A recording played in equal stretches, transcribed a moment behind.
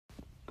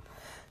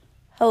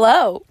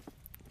Hello,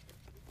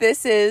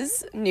 this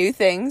is New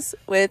Things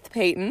with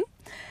Peyton,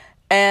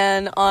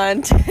 and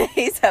on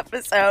today's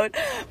episode,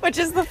 which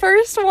is the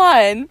first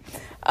one,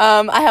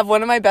 I have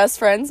one of my best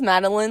friends,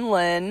 Madeline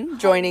Lynn,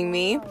 joining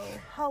me.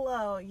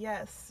 Hello,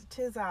 yes,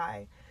 'tis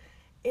I.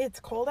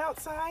 It's cold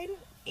outside,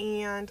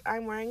 and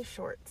I'm wearing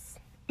shorts.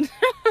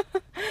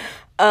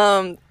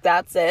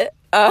 That's it.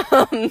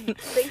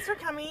 Thanks for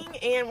coming,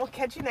 and we'll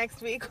catch you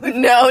next week.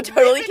 No,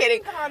 totally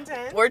kidding.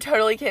 Content. We're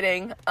totally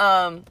kidding.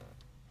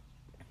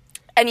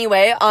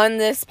 Anyway, on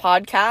this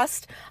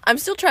podcast, I'm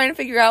still trying to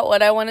figure out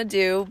what I want to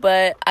do,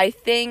 but I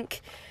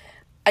think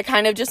I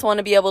kind of just want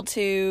to be able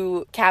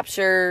to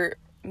capture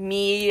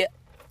me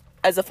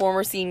as a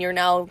former senior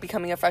now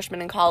becoming a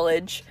freshman in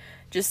college,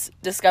 just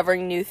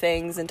discovering new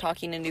things and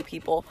talking to new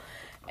people.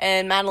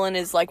 And Madeline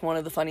is, like, one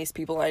of the funniest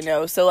people I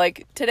know. So,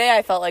 like, today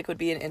I felt like would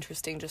be an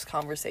interesting just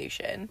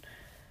conversation.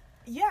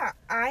 Yeah,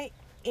 I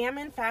am,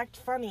 in fact,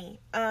 funny.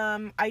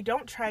 I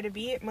don't try to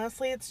be.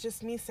 Mostly it's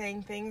just me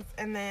saying things,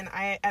 and then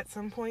I, at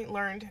some point,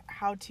 learned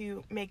how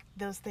to make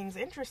those things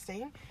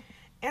interesting.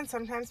 And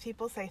sometimes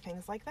people say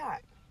things like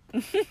that.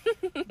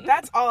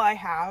 That's all I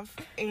have.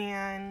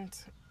 And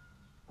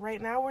right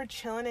now we're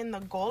chilling in the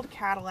gold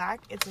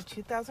Cadillac. It's a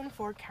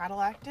 2004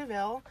 Cadillac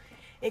DeVille.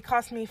 It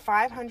cost me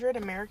 500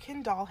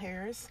 American doll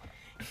hairs,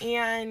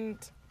 and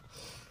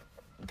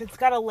it's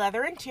got a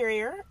leather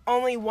interior.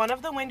 Only one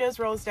of the windows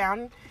rolls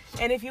down,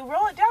 and if you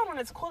roll it down when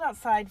it's cold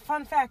outside,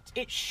 fun fact,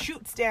 it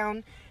shoots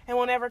down and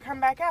will never come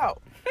back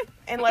out,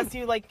 unless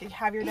you, like,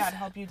 have your dad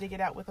help you dig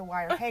it out with a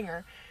wire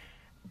hanger.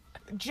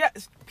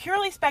 Just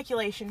purely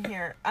speculation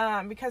here,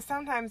 because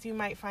sometimes you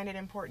might find it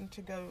important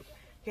to go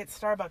get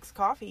Starbucks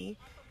coffee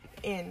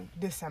in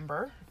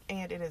December,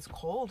 and it is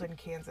cold in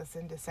Kansas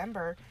in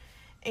December.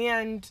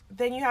 And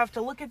then you have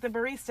to look at the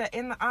barista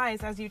in the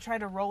eyes as you try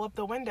to roll up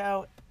the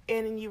window,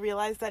 and you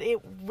realize that it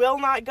will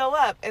not go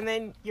up, and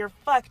then you're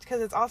fucked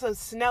because it's also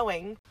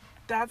snowing.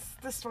 That's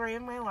the story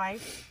of my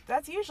life.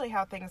 That's usually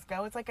how things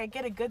go. It's like I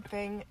get a good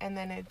thing, and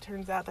then it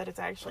turns out that it's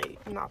actually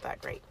not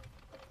that great.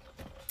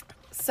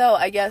 So,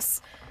 I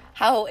guess,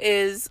 how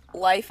is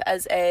life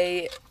as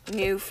a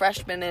new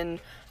freshman in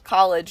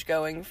college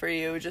going for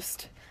you?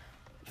 Just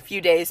a few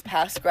days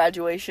past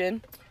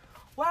graduation?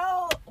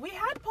 Well, we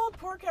had pulled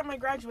pork at my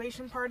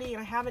graduation party,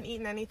 and I haven't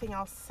eaten anything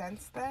else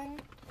since then,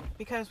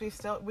 because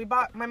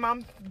my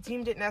mom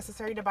deemed it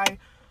necessary to buy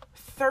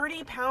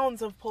 30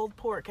 pounds of pulled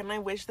pork, and I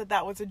wish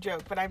that was a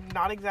joke, but I'm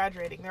not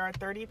exaggerating. There are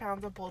 30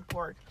 pounds of pulled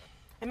pork,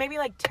 and maybe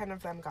like 10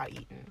 of them got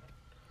eaten.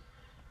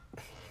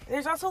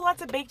 There's also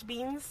lots of baked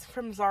beans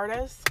from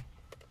Zarda's,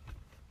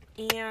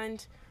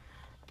 and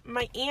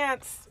my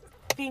aunts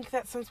think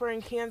that since we're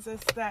in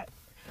Kansas that,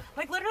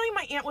 like, literally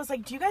my aunt was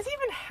like, do you guys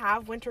even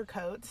have winter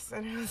coats?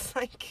 And I was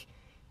like,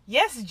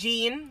 yes,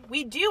 Jean,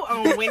 we do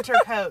own winter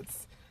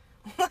coats.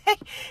 Like,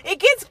 it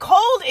gets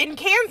cold in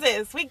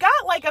Kansas. We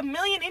got like 1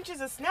 million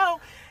inches of snow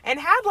and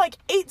had like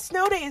 8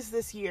 snow days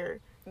this year.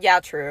 Yeah,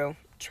 true.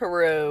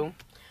 So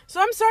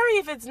I'm sorry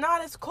if it's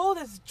not as cold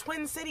as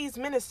Twin Cities,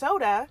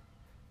 Minnesota,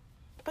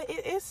 but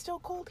it is still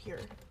cold here.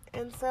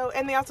 And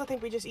they also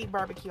think we just eat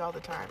barbecue all the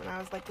time. And I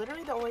was like,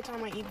 literally the only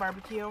time I eat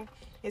barbecue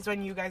is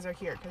when you guys are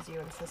here, because you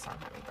insist on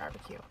having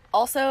barbecue.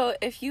 Also,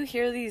 if you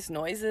hear these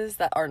noises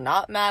that are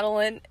not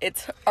Madeline,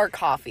 it's our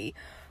coffee.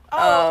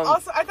 Oh,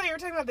 also, I thought you were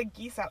talking about the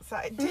geese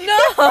outside.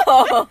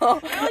 No!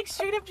 They're like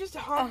straight up just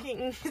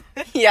honking.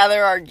 Yeah,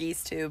 there are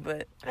geese too,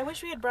 but I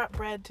wish we had brought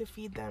bread to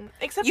feed them.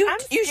 Except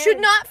you should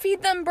not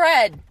feed them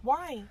bread.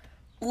 Why?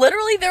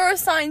 Literally, there are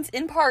signs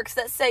in parks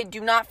that say,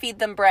 do not feed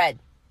them bread.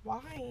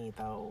 Why,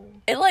 though?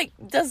 It, like,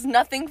 does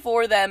nothing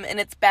for them, and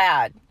it's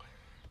bad.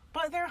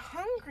 But they're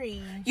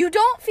hungry. You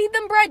don't feed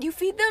them bread. You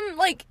feed them,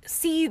 like,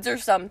 seeds or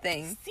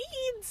something.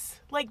 Seeds?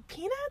 Like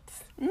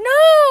peanuts?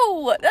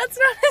 No! That's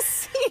not a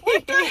seed.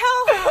 What the hell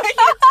are you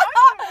talking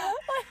about?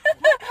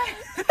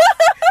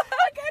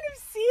 What kind of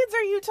seeds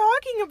are you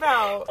talking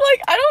about?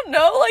 Like, I don't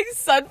know, like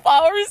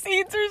sunflower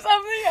seeds or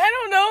something. I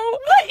don't know.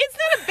 What? It's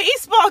not a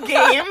baseball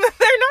game.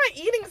 They're not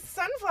eating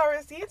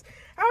sunflower seeds.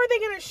 How are they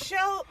going to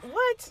shell?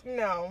 What?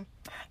 No.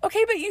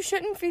 Okay, but you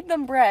shouldn't feed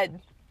them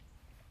bread.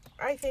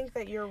 I think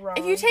that you're wrong.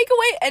 If you take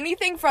away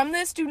anything from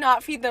this, do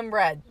not feed them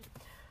bread.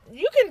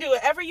 You can do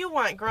whatever you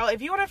want, girl.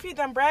 If you want to feed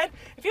them bread,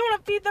 if you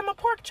want to feed them a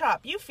pork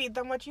chop, you feed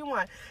them what you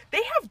want.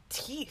 They have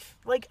teeth.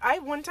 Like,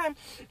 one time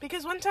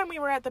we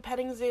were at the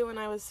petting zoo and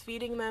I was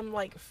feeding them,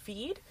 like,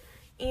 feed.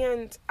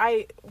 And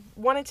I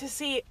wanted to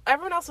see,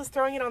 everyone else was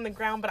throwing it on the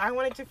ground, but I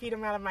wanted to feed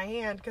them out of my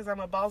hand because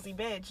I'm a ballsy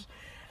bitch.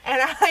 And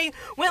I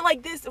went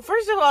like this.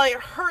 First of all, it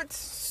hurts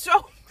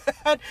so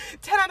bad.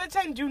 10 out of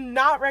 10, do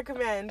not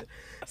recommend.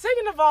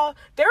 Second of all,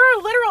 there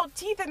are literal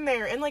teeth in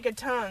there and like a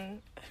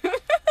tongue.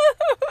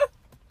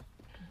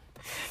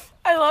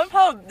 I love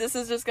how this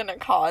is just gonna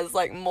cause,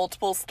 like,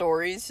 multiple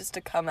stories just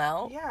to come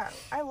out. Yeah,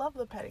 I love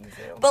the petting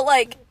zoo. But,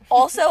 like,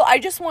 also, I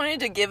just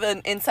wanted to give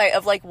an insight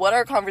of, like, what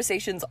our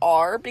conversations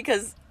are,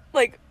 because,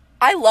 like,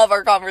 I love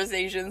our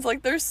conversations.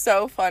 Like, they're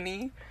so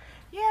funny.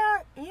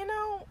 Yeah, you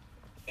know,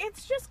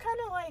 it's just kind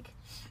of like,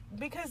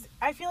 because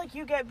I feel like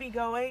you get me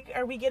going,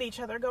 or we get each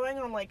other going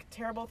on, like,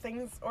 terrible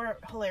things or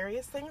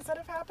hilarious things that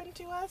have happened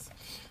to us.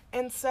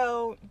 And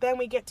so then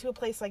we get to a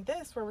place like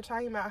this where we're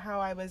talking about how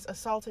I was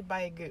assaulted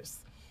by a goose.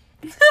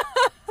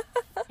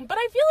 But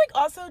I feel like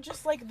also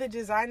just, like, the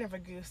design of a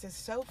goose is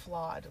so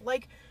flawed.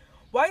 Like,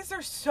 why is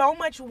there so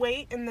much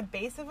weight in the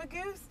base of a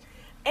goose?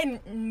 And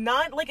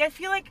not, like, I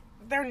feel like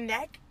their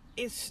neck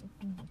is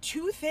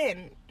too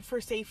thin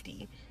for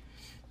safety.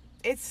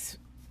 It's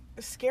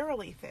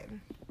scarily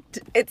thin.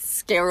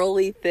 It's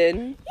scarily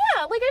thin?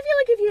 Yeah, like, I feel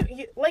like if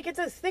you like, it's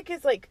as thick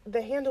as, like,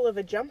 the handle of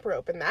a jump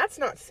rope, and that's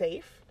not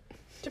safe.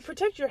 To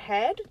protect your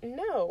head?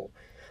 No.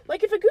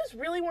 Like, if a goose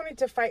really wanted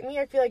to fight me,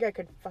 I feel like I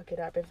could fuck it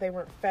up if they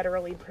weren't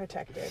federally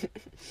protected.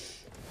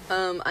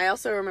 I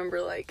also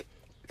remember, like,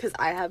 because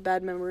I have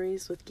bad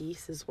memories with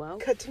geese as well.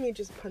 Cut to me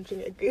just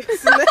punching a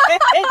goose in the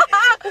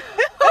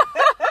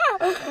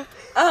head.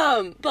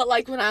 But,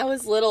 like, when I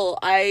was little,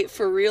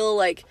 for real,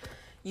 like,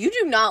 you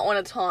do not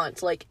want to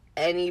taunt, like,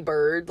 any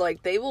bird.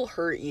 Like, they will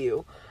hurt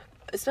you.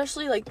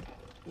 Especially, like,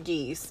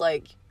 geese,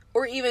 like,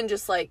 or even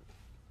just, like,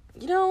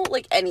 you know,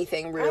 like,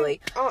 anything, really.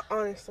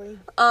 Honestly.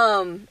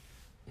 And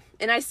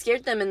I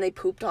scared them and they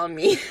pooped on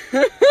me.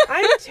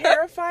 I'm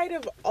terrified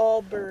of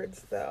all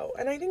birds, though.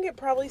 And I think it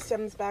probably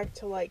stems back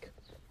to, like...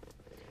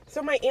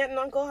 So my aunt and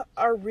uncle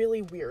are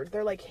really weird.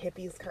 They're, like,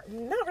 hippies.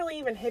 Not really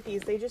even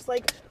hippies. They just,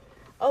 like...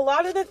 A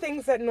lot of the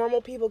things that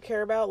normal people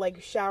care about,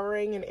 like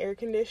showering and air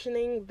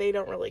conditioning, they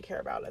don't really care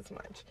about as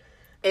much.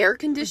 Air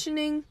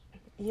conditioning?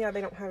 Yeah,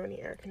 they don't have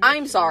any air conditioning.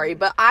 I'm sorry,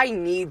 but I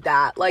need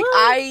that. Like, well,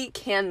 I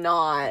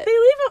cannot.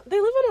 They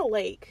live on a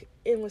lake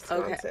in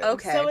Wisconsin.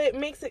 Okay. So it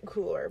makes it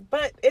cooler.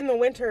 But in the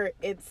winter,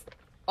 it's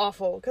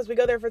awful. Because we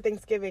go there for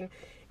Thanksgiving.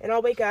 And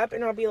I'll wake up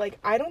and I'll be like,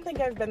 I don't think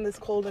I've been this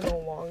cold in a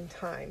long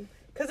time.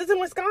 Because it's in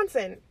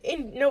Wisconsin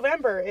in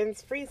November and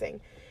it's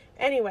freezing.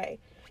 Anyway,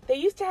 they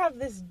used to have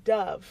this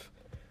dove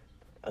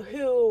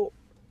who...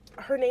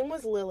 Her name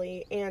was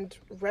Lily, and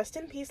rest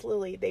in peace,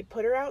 Lily. They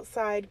put her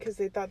outside because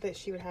they thought that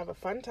she would have a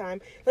fun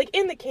time. Like,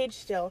 in the cage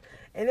still.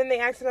 And then they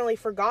accidentally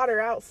forgot her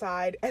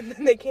outside, and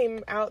then they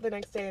came out the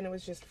next day, and it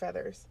was just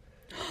feathers.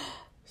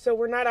 So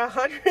we're not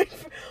 100...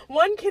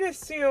 One can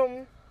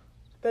assume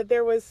that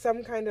there was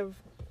some kind of...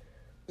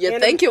 You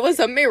think it was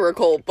a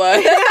miracle,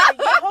 but... Yeah,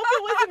 you hope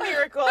it was a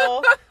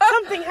miracle.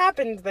 Something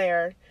happened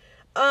there.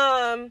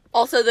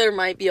 Also, there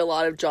might be a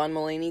lot of John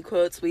Mulaney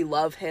quotes. We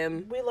love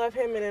him. We love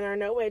him and in our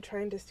no way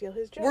trying to steal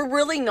his job. We're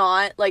really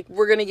not. Like,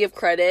 we're gonna give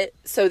credit.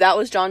 So that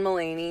was John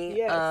Mulaney.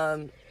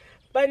 Yes.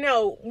 But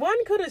no, one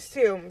could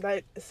assume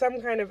that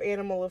some kind of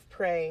animal of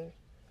prey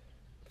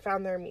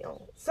found their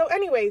meal. So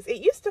anyways, it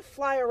used to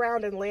fly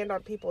around and land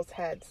on people's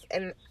heads.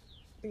 And,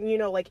 you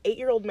know, like,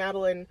 8-year-old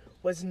Madeline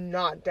was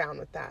not down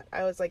with that.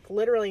 I was like,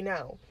 literally,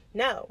 no.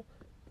 No.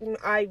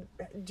 I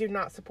do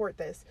not support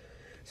this.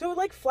 So it would,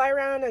 like, fly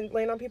around and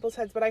land on people's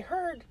heads. But I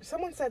heard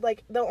someone said,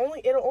 like, it'll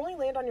only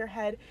land on your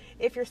head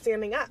if you're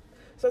standing up.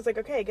 So I was like,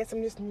 okay, I guess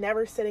I'm just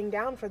never sitting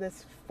down for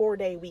this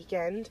 4-day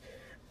weekend.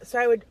 So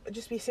I would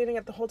just be standing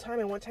up the whole time.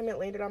 And one time it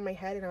landed on my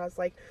head and I was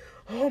like,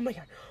 oh my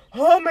God,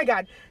 oh my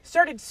God.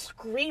 Started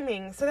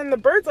screaming. So then the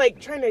bird's,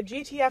 like, trying to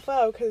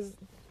GTFO because,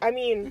 I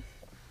mean,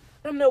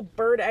 I'm no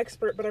bird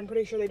expert, but I'm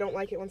pretty sure they don't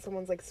like it when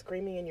someone's, like,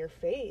 screaming in your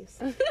face.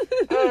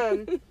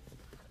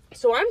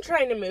 So I'm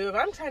trying to move.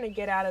 I'm trying to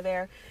get out of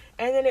there.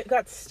 And then it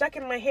got stuck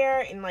in my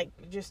hair and, like,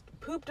 just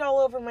pooped all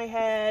over my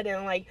head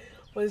and, like,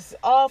 was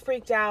all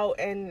freaked out.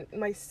 And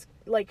my,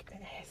 like,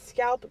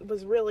 scalp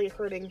was really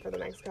hurting for the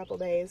next couple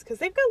days because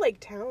they've got, like,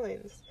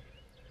 talons.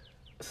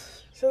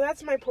 So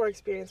that's my poor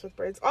experience with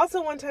birds.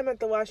 Also, one time at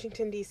the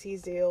Washington, D.C.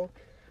 Zoo,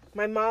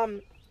 my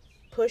mom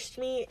pushed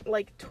me,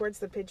 like, towards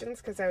the pigeons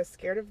because I was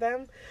scared of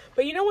them.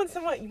 But you know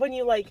when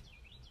you, like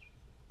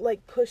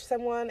push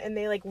someone and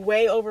they, like,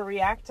 way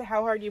overreact to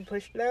how hard you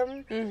pushed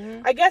them?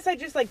 Mm-hmm. I guess I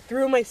just, like,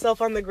 threw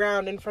myself on the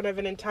ground in front of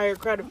an entire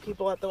crowd of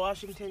people at the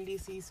Washington,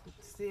 D.C.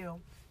 Zoo.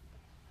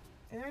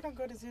 And I don't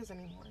go to zoos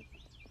anymore.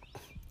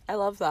 I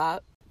love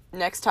that.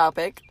 Next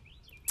topic.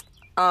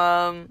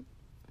 So,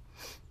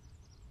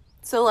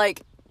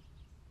 like,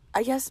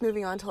 I guess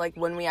moving on to, like,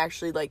 when we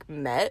actually, like,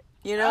 met,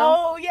 you know?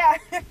 Oh, yeah.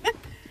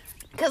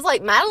 Because,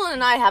 like, Madeline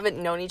and I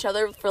haven't known each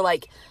other for,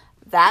 like,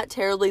 that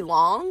terribly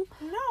long.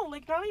 No,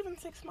 like, not even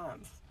 6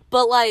 months.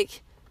 But,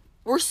 like,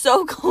 we're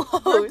so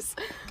close.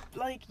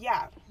 Like,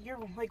 yeah, you're,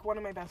 like, one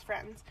of my best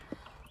friends.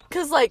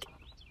 Because, like,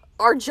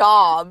 our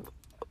job,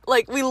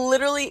 like, we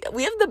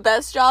have the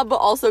best job, but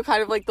also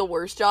kind of, like, the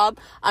worst job.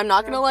 I'm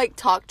not gonna, like,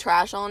 talk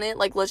trash on it.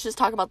 Like, let's just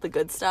talk about the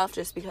good stuff,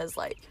 just because,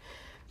 like...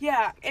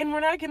 Yeah, and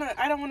I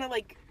don't want to,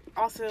 like,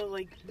 also,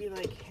 like, be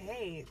like,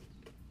 hey,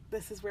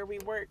 this is where we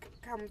work,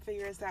 come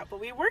figure us out.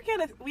 But we work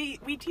at we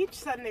teach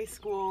Sunday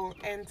school,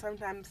 and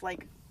sometimes,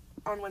 like,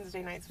 on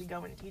Wednesday nights we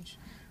go and teach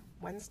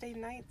Wednesday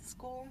night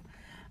school.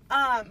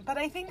 But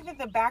I think that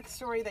the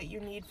backstory that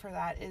you need for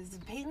that is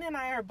Peyton and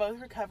I are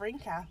both recovering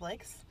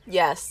Catholics.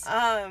 Yes.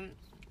 I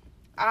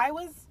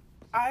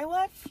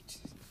left,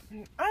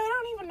 I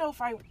don't even know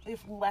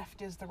if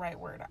left is the right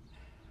word,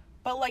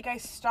 but, like, I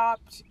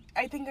stopped,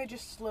 I think I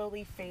just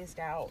slowly phased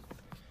out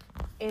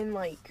in,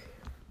 like,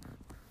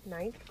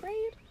 9th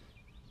grade.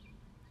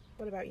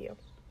 What about you?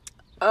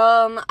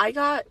 I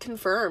got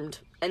confirmed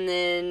and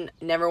then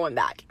never went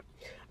back.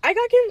 I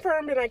got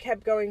confirmed and I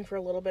kept going for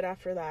a little bit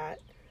after that.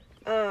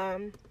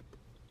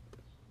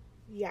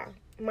 Yeah.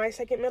 My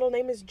second middle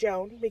name is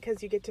Joan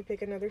because you get to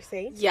pick another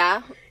saint.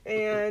 Yeah.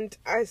 And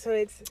so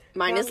it's...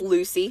 Mine is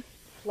Lucy.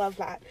 Love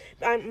that.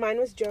 Mine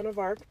was Joan of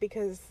Arc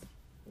because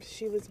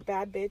she was a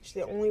bad bitch.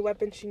 The only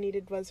weapon she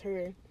needed was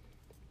her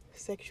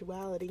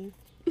sexuality.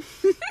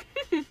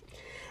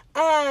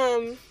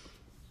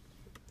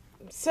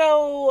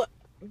 So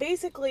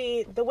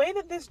basically, the way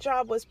that this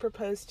job was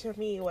proposed to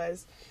me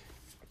was,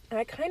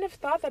 I kind of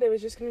thought that it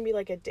was just going to be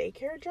like a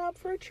daycare job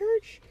for a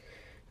church.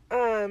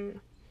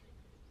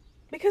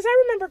 Because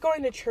I remember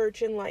going to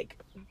church and, like,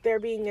 there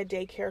being a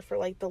daycare for,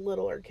 like, the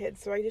littler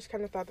kids. So I just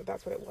kind of thought that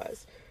that's what it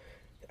was.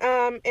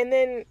 And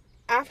then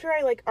after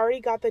I, like, already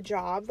got the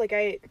job,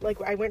 I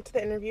went to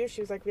the interview. She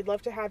was like, we'd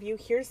love to have you.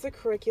 Here's the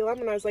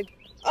curriculum. And I was like,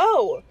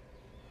 oh,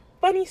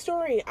 funny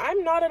story.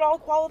 I'm not at all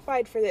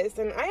qualified for this.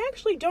 And I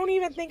actually don't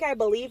even think I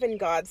believe in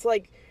God. So,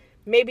 like,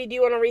 maybe do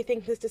you want to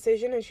rethink this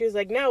decision? And she was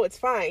like, no, it's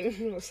fine.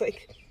 I was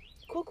like,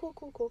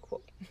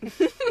 cool.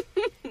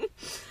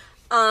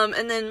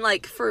 And then,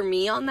 like, for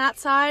me on that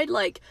side,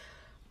 like,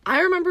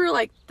 I remember,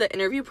 like, the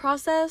interview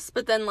process,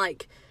 but then,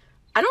 like,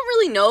 I don't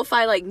really know if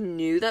I, like,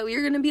 knew that we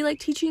were going to be, like,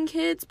 teaching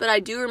kids, but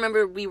I do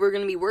remember we were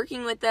going to be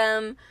working with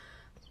them.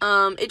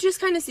 It just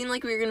kind of seemed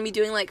like we were going to be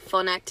doing, like,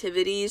 fun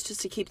activities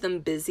just to keep them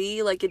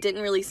busy. Like, it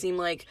didn't really seem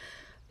like,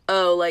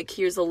 oh, like,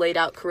 here's a laid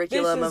out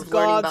curriculum of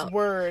learning about... This is God's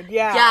word,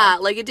 yeah. Yeah,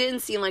 like, it didn't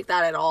seem like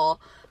that at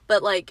all.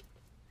 But, like,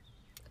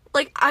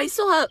 I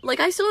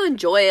still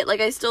enjoy it. Like,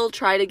 I still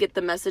try to get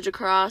the message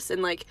across.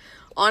 And, like,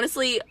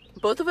 honestly,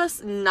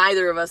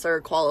 neither of us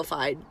are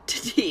qualified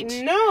to teach.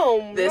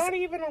 No, this not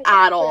even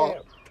at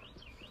all.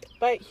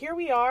 But here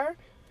we are.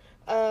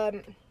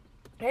 I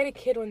had a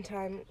kid one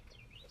time.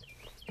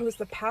 It was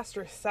the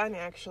pastor's son,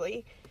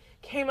 actually.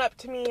 Came up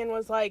to me and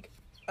was like,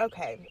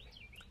 okay,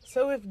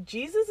 so if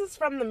Jesus is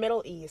from the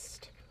Middle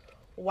East,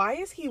 why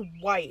is he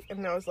white?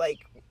 And I was like,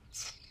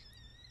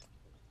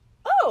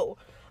 oh...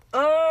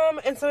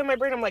 and so in my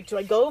brain, I'm like, do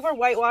I go over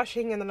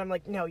whitewashing? And then I'm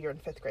like, no, you're in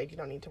 5th grade. You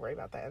don't need to worry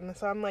about that. And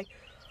so I'm like,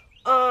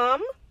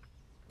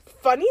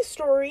 funny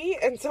story.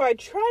 And so I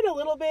tried a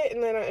little bit.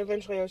 And then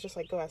eventually I was just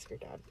like, go ask your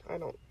dad. I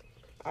don't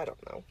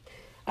know.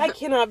 I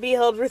cannot be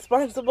held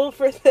responsible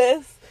for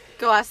this.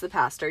 Go ask the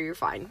pastor. You're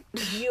fine.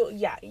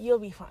 You'll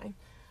be fine.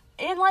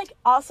 And, like,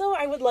 also,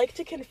 I would like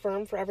to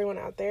confirm for everyone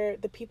out there,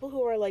 the people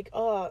who are like,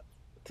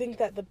 think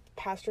that the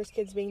pastor's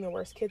kids being the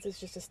worst kids is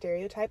just a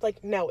stereotype.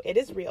 Like, no, it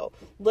is real.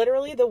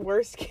 Literally, the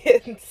worst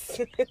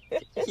kids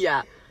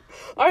yeah,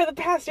 are the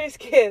pastor's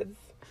kids.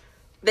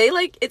 They,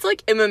 like, it's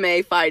like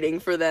MMA fighting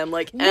for them,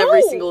 like,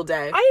 every single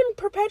day. I am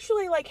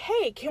perpetually like,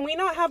 hey, can we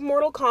not have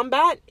Mortal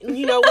Kombat,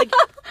 like,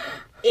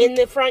 in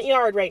the front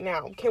yard right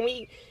now? Can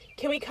we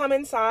come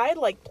inside?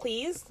 Like,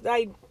 please?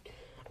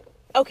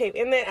 Okay,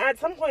 and then at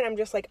some point I'm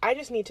just like, I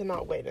just need to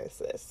not witness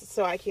this,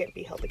 so I can't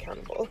be held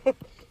accountable.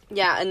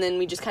 Yeah, and then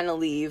we just kind of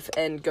leave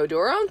and go do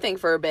our own thing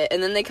for a bit.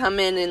 And then they come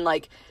in and,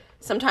 like,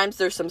 sometimes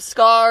there's some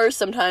scars,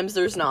 sometimes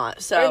there's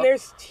not. So and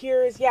there's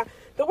tears, yeah.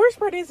 The worst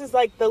part is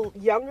like, the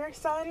younger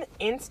son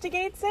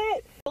instigates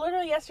it.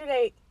 Literally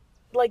yesterday,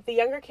 like, the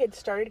younger kid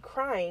started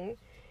crying,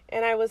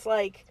 and I was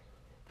like,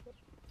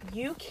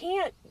 you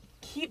can't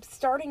keep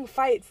starting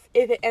fights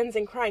if it ends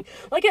in crying.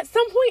 Like, at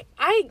some point,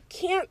 I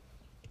can't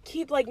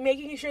keep, like,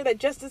 making sure that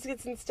justice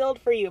gets instilled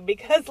for you,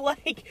 because,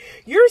 like,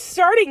 you're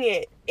starting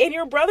it, and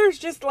your brother's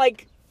just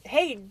like,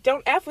 hey,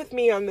 don't F with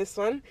me on this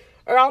one,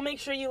 or I'll make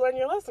sure you learn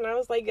your lesson. I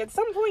was like, at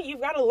some point,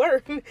 you've got to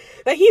learn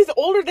that he's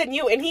older than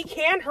you, and he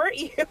can hurt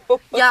you.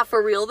 Yeah,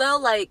 for real, though,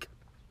 like,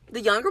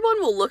 the younger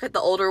one will look at the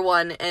older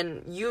one,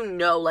 and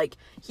like,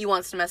 he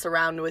wants to mess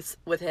around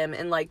with him,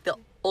 and, like, the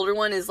older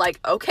one is like,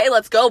 okay,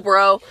 let's go,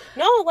 bro.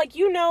 No, like,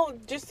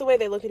 just the way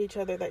they look at each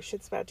other, that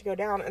shit's about to go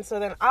down, and so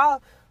then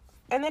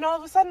and then all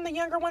of a sudden, the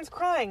younger one's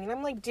crying. And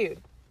I'm like,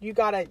 dude, we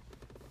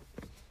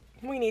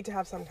need to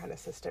have some kind of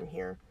system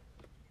here.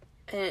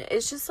 And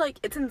it's just, like,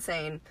 it's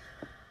insane.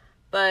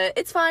 But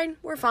it's fine.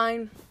 We're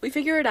fine. We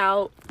figure it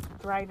out.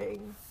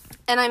 Thriving.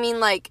 And I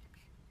mean, like,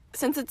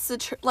 since it's a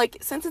church,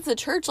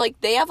 like,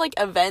 they have, like,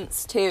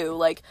 events, too.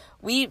 Like,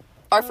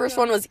 our first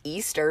one was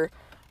Easter.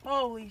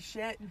 Holy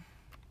shit.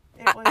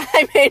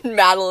 I made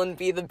Madeline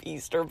be the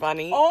Easter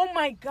bunny. Oh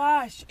my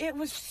gosh. It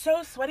was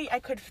so sweaty. I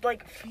could,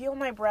 like, feel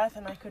my breath,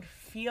 and I could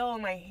feel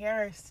my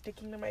hair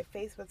sticking to my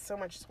face with so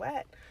much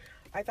sweat.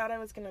 I thought I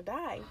was gonna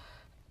die.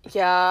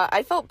 Yeah,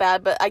 I felt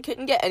bad, but I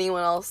couldn't get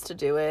anyone else to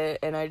do it,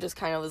 and I just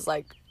kind of was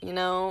like,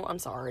 I'm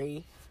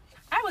sorry.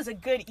 I was a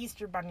good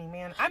Easter bunny,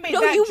 man. I made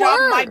you job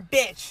were. my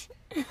bitch.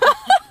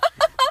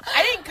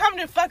 I didn't come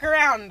to fuck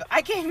around.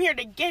 I came here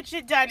to get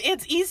shit done.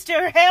 It's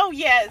Easter. Hell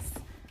yes.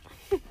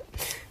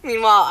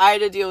 Meanwhile, I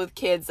had to deal with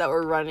kids that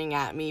were running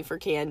at me for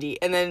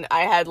candy. And then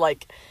I had,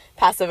 like,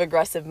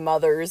 passive-aggressive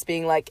mothers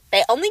being like,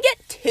 they only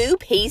get 2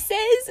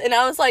 pieces? And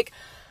I was like,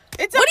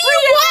 what do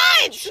you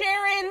want?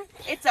 Sharon,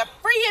 it's a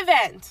free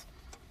event.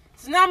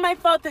 It's not my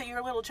fault that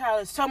your little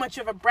child is so much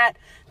of a brat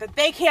that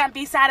they can't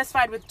be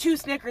satisfied with 2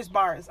 Snickers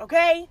bars,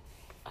 okay?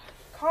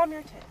 Calm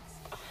your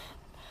tits.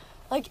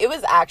 Like, it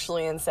was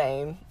actually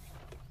insane.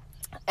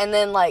 And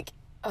then, like,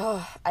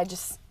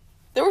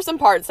 there were some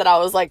parts that I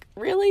was like,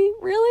 really?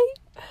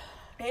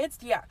 It's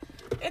the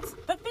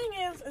thing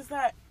is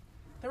that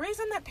the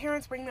reason that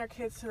parents bring their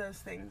kids to those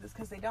things is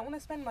because they don't want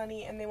to spend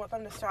money and they want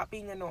them to stop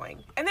being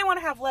annoying. And they want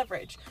to have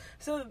leverage.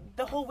 So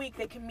the whole week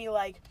they can be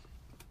like,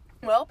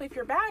 well, if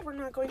you're bad, we're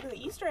not going to the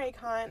Easter egg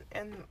hunt.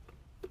 And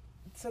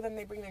so then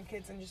they bring their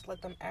kids and just let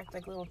them act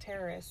like little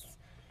terrorists.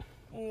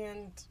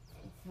 And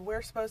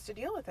we're supposed to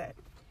deal with it.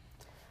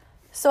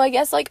 So I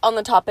guess, like, on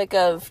the topic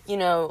of, you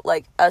know,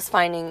 like, us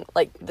finding,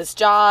 like, this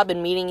job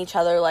and meeting each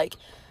other, like,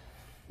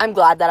 I'm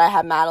glad that I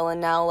have Madeline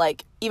now.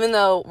 Like, even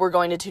though we're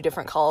going to 2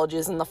 different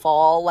colleges in the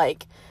fall,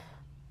 like,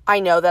 I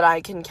know that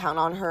I can count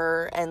on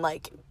her, and,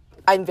 like,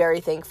 I'm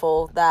very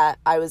thankful that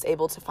I was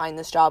able to find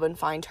this job and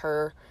find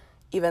her,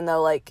 even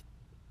though, like,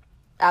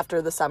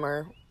 after the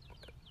summer,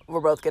 we're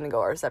both going to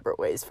go our separate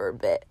ways for a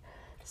bit.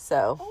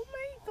 So. Oh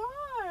my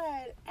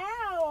God.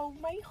 Ow,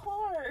 my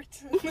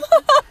heart.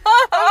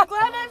 I'm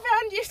glad I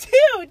found you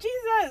too.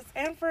 Jesus.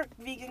 And for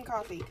vegan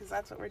coffee, because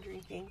that's what we're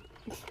drinking.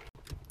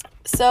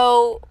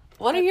 So,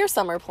 what are your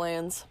summer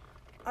plans?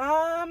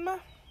 I'm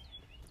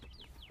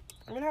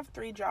gonna have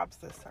 3 jobs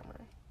this summer.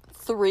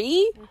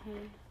 3?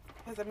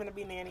 Because I'm gonna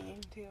be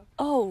nannying too.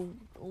 Oh,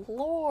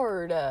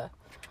 Lord.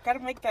 Gotta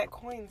make that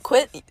coin.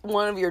 Quit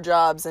one of your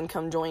jobs and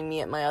come join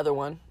me at my other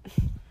one.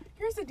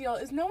 Here's the deal,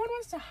 is no one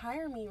wants to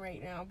hire me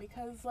right now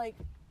because, like,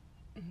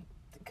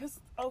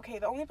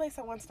 the only place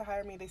that wants to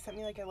hire me, they sent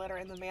me, like, a letter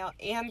in the mail,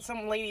 and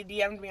some lady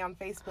DM'd me on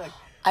Facebook.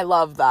 I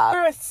love that.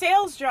 For a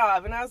sales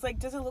job, and I was like,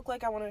 does it look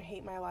like I want to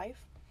hate my life?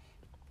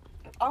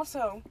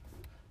 Also,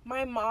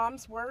 my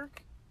mom's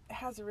work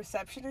has a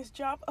receptionist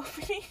job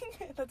opening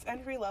that's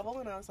entry level,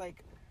 and I was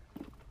like,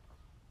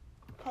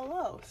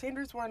 hello,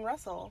 Sanders Warren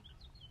Russell,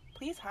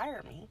 please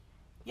hire me.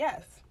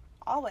 Yes,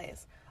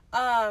 always.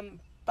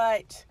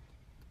 But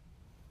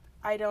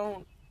I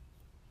don't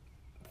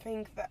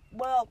think that,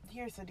 well,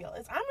 here's the deal,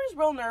 is I'm just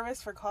real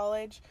nervous for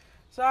college,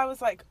 so I was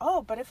like,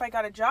 oh, but if I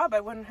got a job, I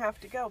wouldn't have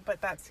to go,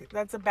 but that's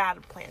a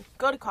bad plan.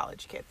 Go to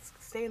college, kids.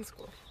 Stay in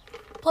school.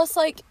 Plus,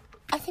 like,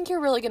 I think you're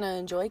really going to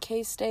enjoy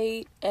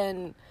K-State,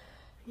 and...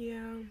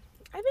 Yeah,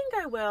 I think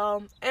I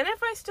will. And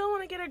if I still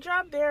want to get a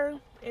job there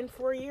in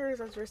 4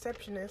 years as a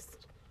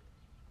receptionist,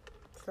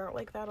 it's not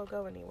like that'll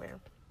go anywhere.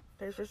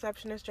 There's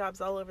receptionist jobs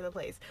all over the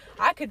place.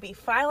 I could be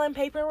filing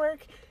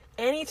paperwork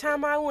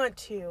anytime I want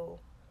to.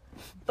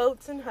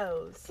 Boats and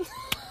hoes.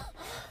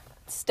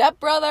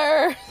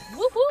 Stepbrother.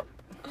 Whoop whoop.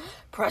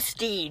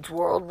 Prestige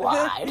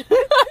worldwide.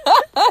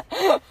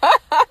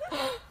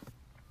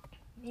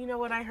 You know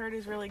what I heard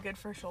is really good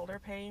for shoulder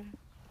pain?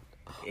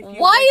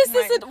 Why is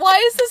this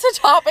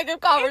a topic of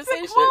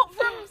conversation? It's a quote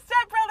from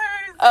Step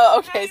Brothers. Oh,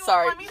 okay,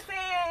 sorry. Let me say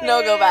it.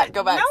 No, go back,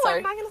 No, sorry.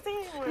 I'm not gonna say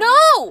it anymore.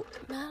 No!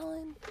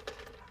 Madeline.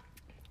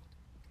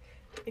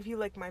 If you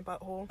lick my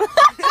butthole.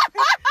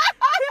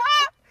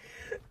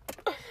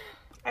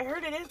 I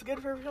heard it is good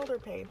for shoulder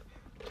pain.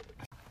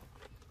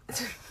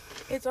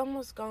 It's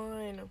almost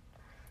gone.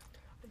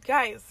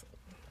 Guys,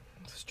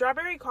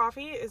 strawberry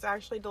coffee is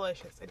actually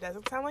delicious. It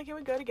doesn't sound like it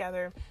would go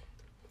together,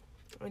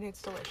 and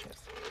it's delicious.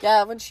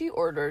 Yeah, when she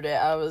ordered it,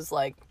 I was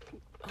like,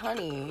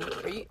 honey,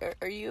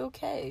 are you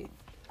okay?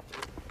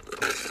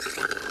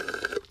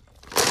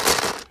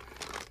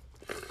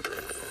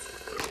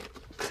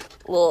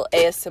 Little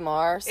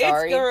ASMR,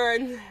 sorry. It's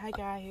done. Hi,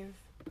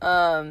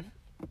 guys.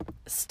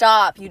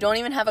 Stop. You don't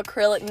even have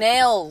acrylic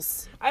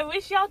nails. I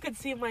wish y'all could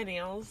see my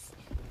nails.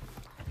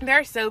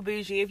 They're so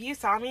bougie. If you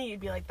saw me, you'd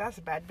be like, that's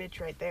a bad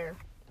bitch right there.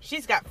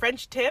 She's got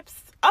French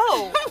tips.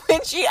 Oh.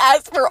 When she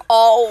asked for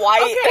all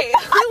white. Okay.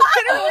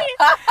 Literally.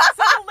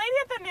 So the lady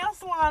at the nail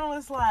salon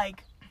was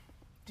like,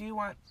 do you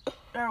want,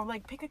 or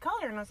like, pick a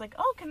color. And I was like,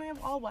 oh, can I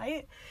have all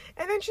white?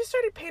 And then she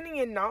started painting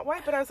in not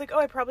white, but I was like, oh,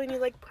 I probably need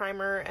like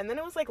primer. And then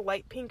it was like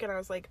light pink. And I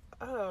was like,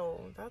 oh,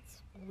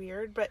 that's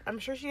weird. But I'm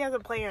sure she has a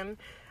plan.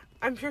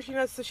 I'm sure she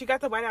knows. So she got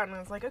the white out and I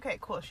was like, okay,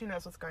 cool. She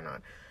knows what's going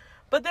on.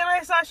 But then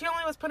I saw she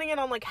only was putting it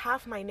on like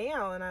half my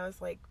nail. And I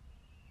was like,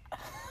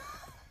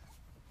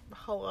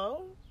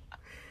 hello?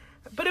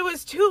 But it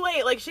was too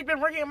late. Like, she'd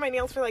been working on my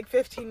nails for like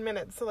 15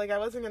 minutes. So like, I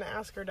wasn't going to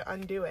ask her to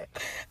undo it.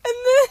 And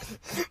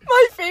then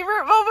my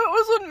favorite moment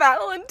was when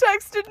Madeline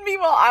texted me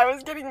while I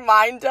was getting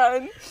mine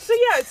done. So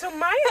yeah, so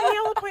my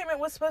nail appointment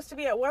was supposed to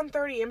be at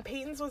 1:30 and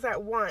Peyton's was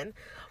at 1.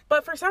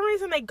 But for some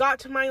reason, they got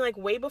to mine like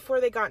way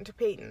before they got into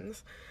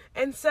Peyton's.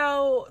 And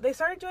so they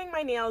started doing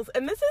my nails.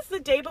 And this is the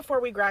day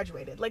before we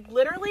graduated. Like,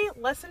 literally,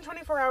 less than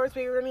 24 hours,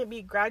 we were going to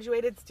be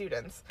graduated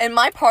students. And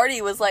my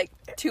party was like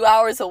 2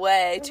 hours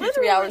away,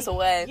 3 hours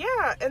away.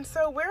 Yeah, and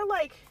so we're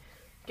like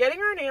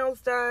getting our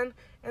nails done.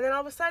 And then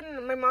all of a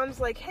sudden, my mom's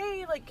like,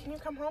 hey, like, can you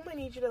come home? I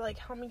need you to like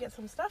help me get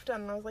some stuff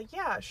done. And I was like,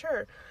 yeah,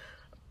 sure.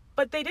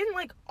 But they didn't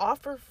like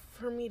offer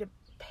for me to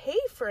pay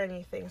for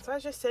anything. So I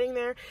was just sitting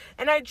there.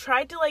 And I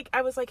tried to like,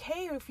 I was like,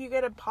 hey, if you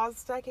get a pause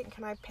second,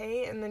 can I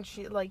pay? And then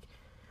she like,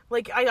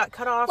 Like, I got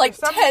cut off. Like,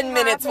 10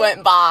 minutes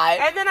went by.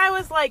 And then I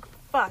was like,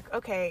 fuck,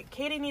 okay,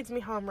 Katie needs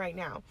me home right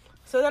now.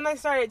 So then I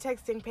started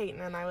texting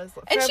Peyton, and I was...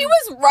 And she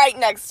was right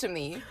next to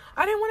me.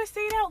 I didn't want to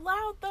say it out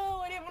loud,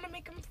 though. I didn't want to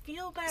make him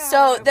feel bad.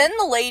 So then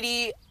the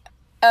lady...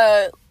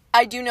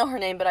 I do know her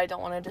name, but I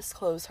don't want to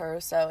disclose her,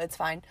 so it's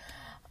fine.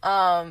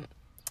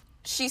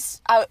 She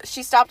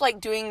stopped, like,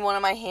 doing one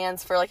of my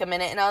hands for, like, a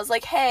minute, and I was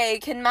like, hey,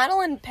 can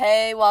Madeline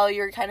pay while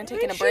you're kind of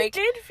taking a break?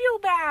 She did feel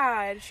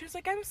bad. She was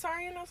like, I'm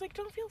sorry, and I was like,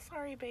 don't feel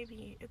sorry,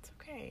 baby. It's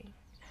okay.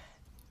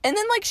 And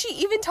then, like, she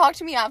even talked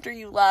to me after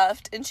you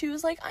left, and she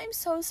was like, I'm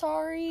so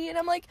sorry, and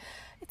I'm like,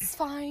 it's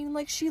fine.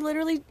 Like, she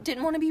literally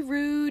didn't want to be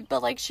rude,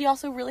 but, like, she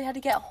also really had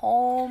to get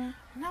home.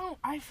 No,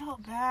 I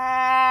felt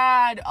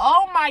bad.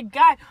 Oh, my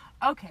God.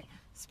 Okay,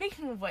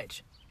 speaking of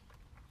which,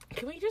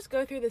 can we just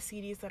go through the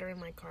CDs that are in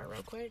my car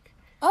real quick?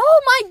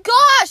 Oh, my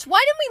gosh!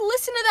 Why didn't we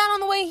listen to that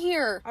on the way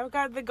here? I've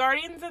got the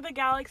Guardians of the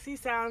Galaxy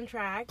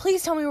soundtrack.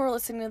 Please tell me we're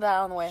listening to that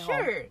on the way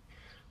home. Sure.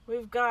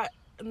 We've got...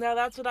 Now,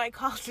 that's what I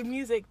call the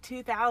music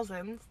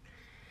 2000s.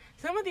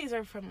 Some of these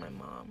are from my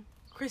mom.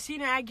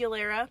 Christina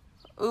Aguilera.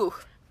 Ooh.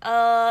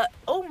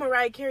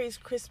 Mariah Carey's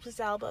Christmas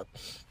album.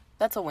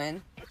 That's a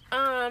win.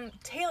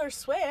 Taylor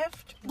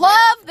Swift.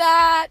 Love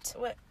that!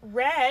 What?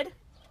 Red.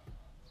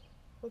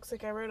 Looks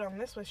like I wrote on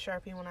this with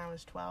Sharpie when I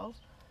was 12.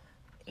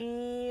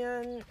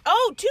 And...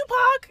 Oh,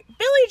 Tupac!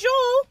 Billy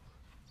Joel!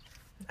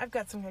 I've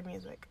got some good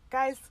music.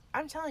 Guys,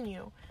 I'm telling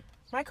you,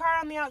 my car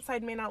on the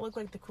outside may not look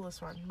like the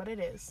coolest one, but it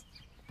is.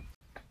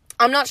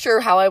 I'm not sure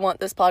how I want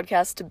this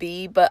podcast to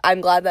be, but I'm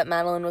glad that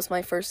Madeline was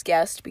my first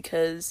guest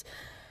because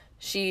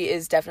she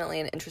is definitely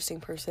an interesting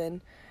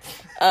person.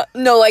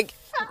 No, like,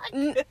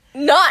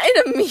 not in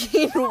a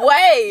mean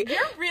way.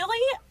 You're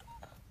really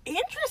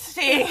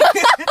interesting.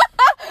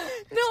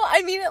 No,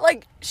 I mean it,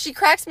 like, she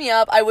cracks me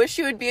up. I wish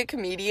she would be a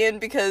comedian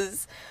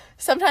because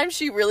sometimes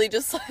she really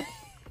just,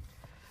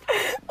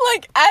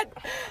 like,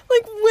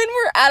 when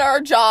we're at our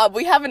job,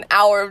 we have an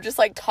hour of just,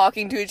 like,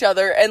 talking to each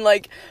other and,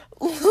 like,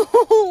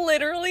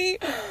 literally,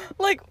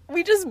 like,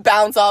 we just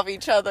bounce off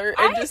each other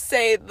and just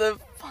say the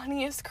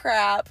funniest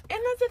crap. And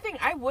that's the thing,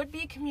 I would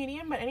be a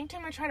comedian, but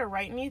anytime I try to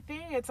write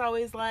anything, it's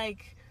always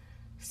like,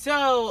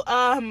 so,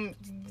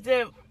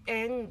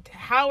 and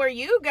how are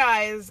you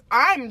guys?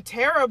 I'm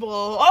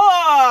terrible.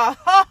 Oh,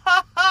 ha,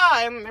 ha,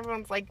 ha. And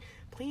everyone's like,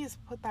 please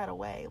put that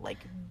away. Like,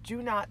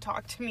 do not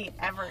talk to me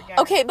ever again.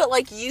 Okay, but,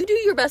 like, you do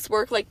your best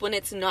work, like, when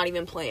it's not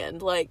even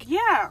planned. Like,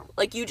 yeah.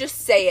 Like, you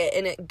just say it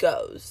and it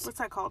goes. What's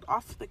that called?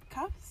 Off the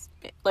cuffs?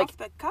 Like, off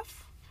the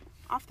cuff?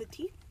 Off the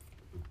teeth?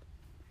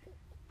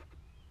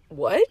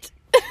 What?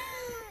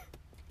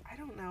 I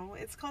don't know.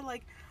 It's called,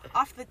 like,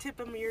 off the tip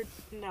of your...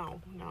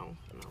 No.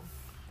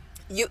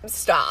 You,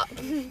 stop.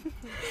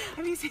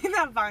 Have you seen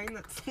that Vine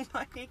that's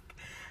like,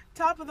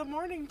 top of the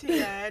morning to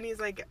you? And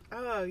he's like,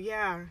 oh,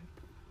 yeah.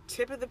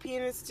 Tip of the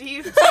penis to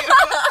you, too.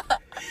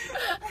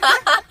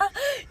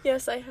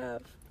 Yes, I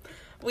have.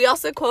 We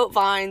also quote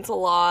Vines a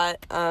lot.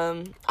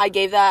 I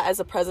gave that as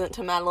a present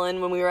to Madeline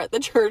when we were at the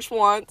church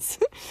once.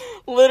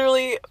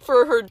 Literally,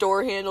 for her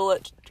door handle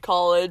at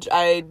college,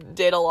 I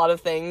did a lot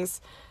of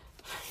things.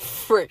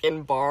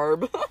 Frickin'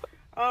 Barb.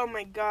 Oh,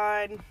 my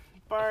God.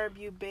 Barb,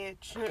 you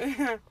bitch.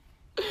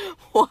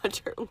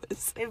 Watch her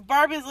listen. If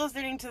Barb is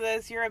listening to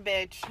this, you're a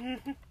bitch.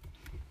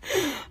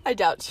 I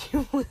doubt she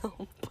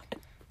will. But...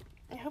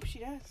 I hope she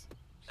does.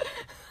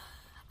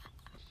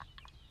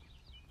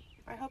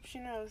 I hope she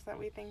knows that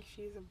we think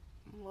she's a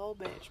little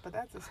bitch, but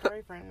that's a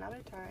story for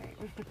another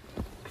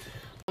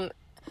time.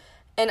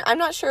 And I'm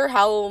not sure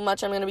how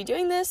much I'm going to be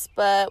doing this,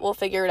 but we'll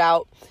figure it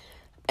out.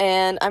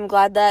 And I'm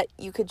glad that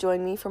you could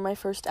join me for my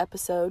first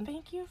episode.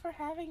 Thank you for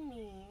having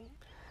me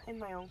in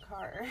my own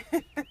car.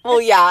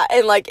 Well, yeah,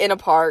 and like in a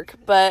park.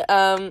 But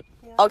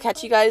I'll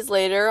catch you guys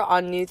later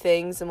on new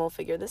things and we'll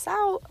figure this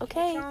out.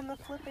 Okay. Catch you on the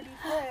flippity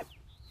flip.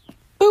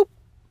 Boop.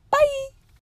 Bye.